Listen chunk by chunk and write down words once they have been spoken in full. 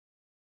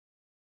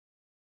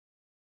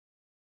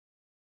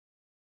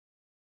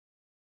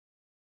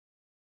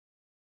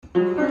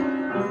Just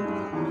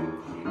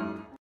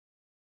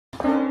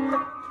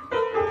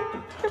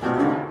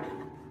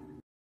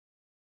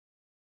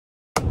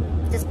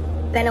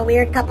been a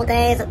weird couple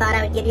days. I thought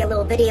I would give you a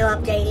little video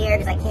update here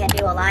because I can't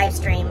do a live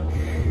stream.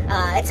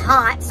 It's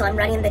hot, so I'm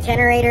running the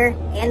generator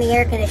and the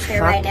air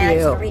conditioner right now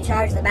just to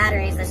recharge the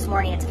batteries this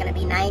morning. It's going to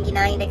be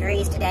 99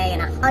 degrees today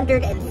and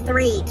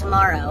 103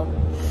 tomorrow.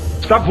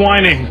 Stop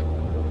whining.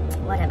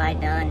 What have I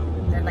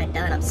done? What have I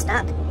done? I'm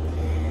stuck.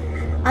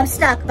 I'm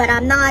stuck, but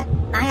I'm not,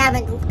 I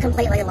haven't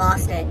completely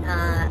lost it.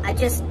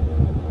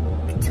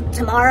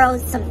 Tomorrow,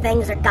 some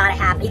things are gotta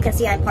happen. You can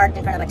see I'm parked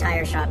in front of a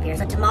tire shop here.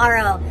 So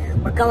tomorrow,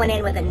 we're going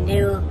in with a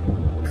new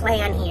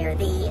plan here.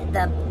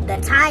 The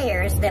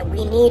tires that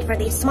we need for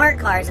these smart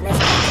cars in this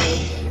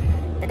country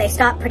that they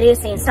stopped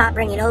producing, stopped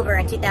bringing over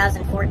in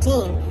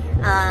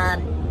 2014,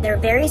 they're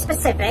very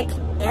specific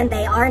and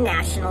they are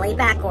nationally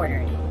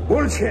back-ordered.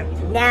 Bullshit.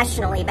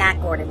 Nationally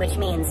back-ordered, which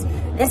means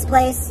this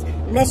place,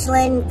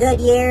 Michelin,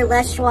 Goodyear,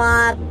 Les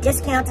Schwab,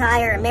 Discount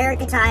Tire,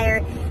 America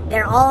Tire,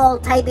 they're all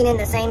typing in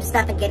the same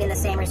stuff and getting the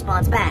same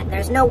response back.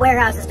 There's no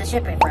warehouses to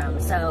ship it from,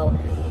 so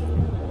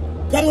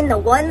getting the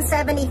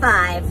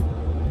 175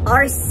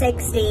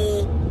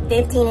 R60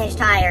 15-inch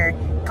tire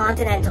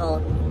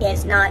Continental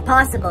is not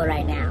possible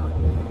right now.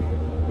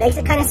 Makes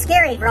it kind of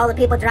scary for all the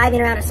people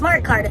driving around a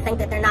smart car to think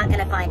that they're not going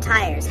to find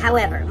tires.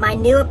 However, my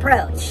new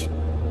approach,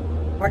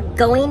 we're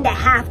going to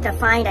have to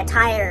find a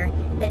tire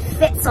that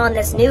fits on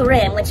this new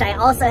rim, which I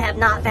also have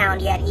not found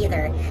yet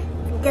either.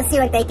 Just see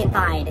what they can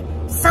find.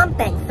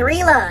 Something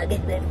 3-lug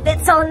that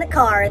fits on the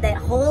car, that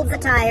holds the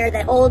tire,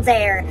 that holds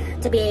air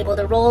to be able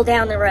to roll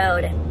down the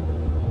road.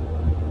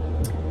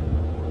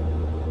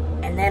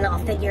 And then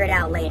I'll figure it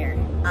out later.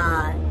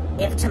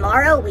 If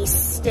tomorrow we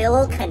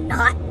still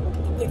cannot,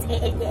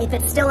 if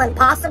it's still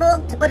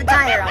impossible to put a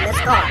tire on this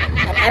car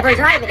and ever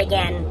drive it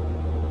again,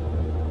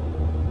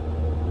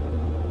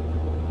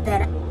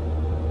 then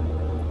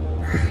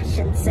I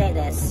shouldn't say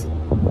this.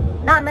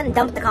 No, I'm gonna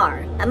dump the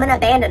car. I'm gonna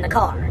abandon the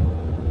car.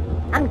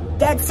 I'm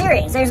dead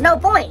serious. There's no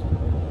point.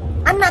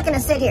 I'm not gonna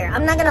sit here.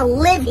 I'm not gonna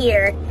live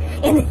here.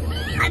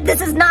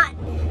 This is not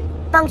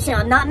functional.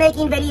 I'm not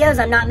making videos.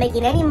 I'm not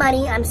making any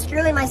money. I'm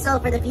screwing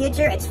myself for the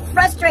future. It's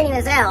frustrating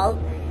as hell.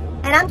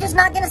 And I'm just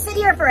not gonna sit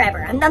here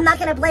forever. I'm not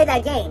gonna play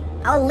that game.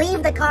 I'll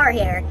leave the car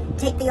here,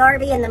 take the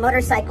RV and the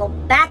motorcycle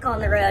back on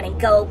the road and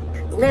go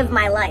live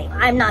my life.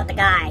 I'm not the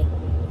guy.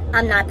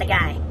 I'm not the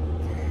guy.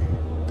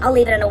 I'll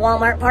leave it in a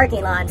Walmart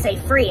parking lot and say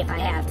free if I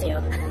have to.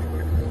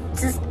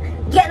 Just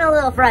getting a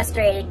little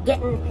frustrated.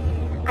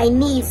 I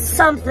need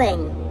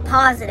something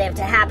positive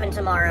to happen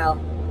tomorrow.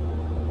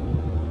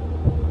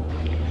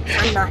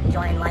 I'm not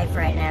enjoying life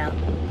right now.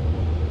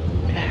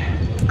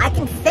 I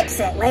can fix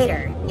it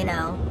later, you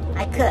know.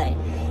 I could.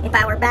 If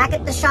I were back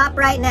at the shop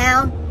right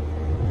now,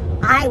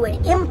 I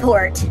would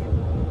import.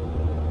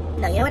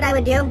 No, you know what I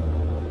would do?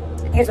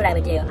 Here's what I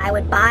would do. I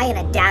would buy an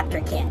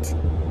adapter kit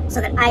so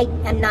that I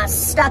am not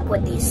stuck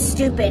with these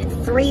stupid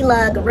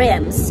 3-lug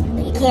rims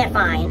that you can't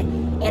find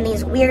and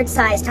these weird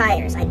sized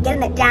tires. I'd get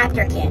an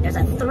adapter kit. There's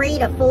a 3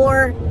 to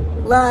 4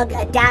 lug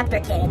adapter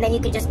kit, and then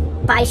you could just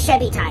buy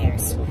Chevy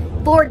tires,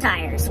 Ford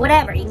tires,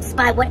 whatever. You can just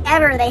buy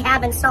whatever they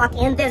have in stock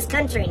in this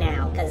country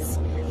now,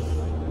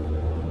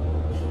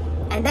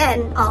 and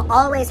then I'll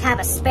always have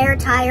a spare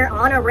tire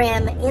on a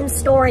rim in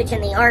storage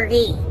in the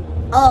RV.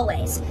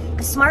 Always.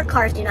 Because smart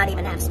cars do not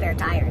even have spare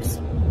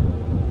tires.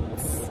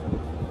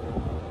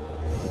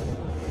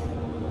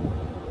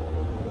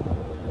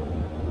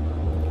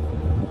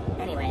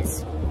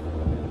 Anyways,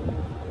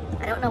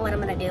 I don't know what I'm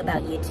going to do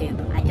about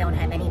YouTube. I don't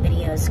have any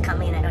videos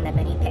coming. I don't have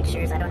any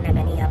pictures. I don't have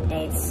any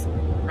updates.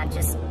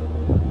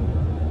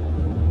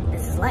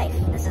 This is life.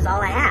 This is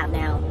all I have.